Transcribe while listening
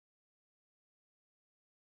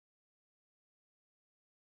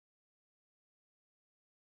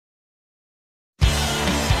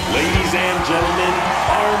and gentlemen,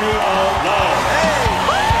 Army of Love.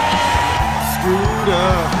 Screwed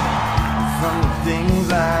up from the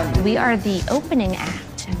things I did. We are the opening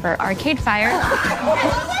act for Arcade Fire.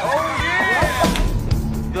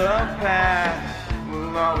 The past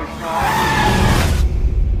will always haunt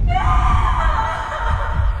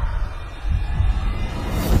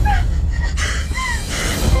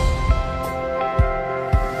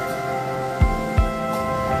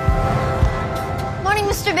Morning,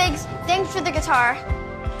 Mr. Biggs. Thanks for the guitar.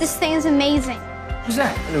 This thing is amazing. Who's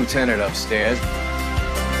that? The lieutenant upstairs.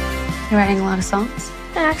 You're writing a lot of songs?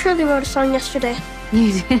 I actually wrote a song yesterday.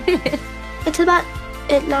 You did? It's about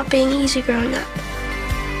it not being easy growing up.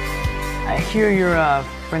 I hear your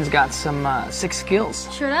friend's got some sick skills.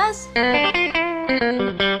 Sure does.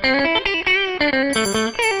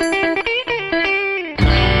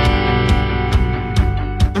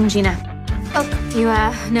 I'm Gina. Oh, You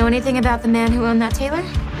know anything about the man who owned that tailor?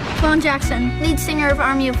 Vaughn Jackson, lead singer of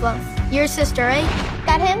Army of Love. Your sister, right?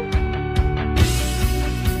 That him?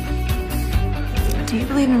 Do you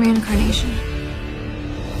believe in reincarnation?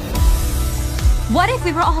 What if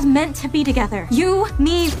we were all meant to be together? You,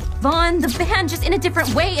 me, Vaughn, the band, just in a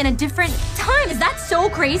different way, in a different time. Is that so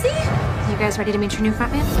crazy? You guys ready to meet your new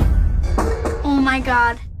frontman? Oh my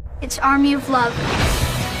God. It's Army of Love.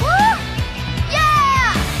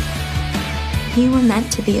 Yeah! You were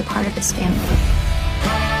meant to be a part of this family.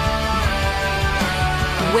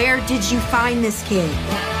 Where did you find this kid?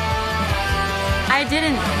 I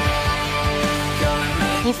didn't.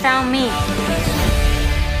 He found me.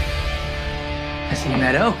 I seen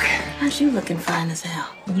that oak. Aren't you looking fine as hell?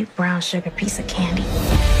 You brown sugar piece of candy.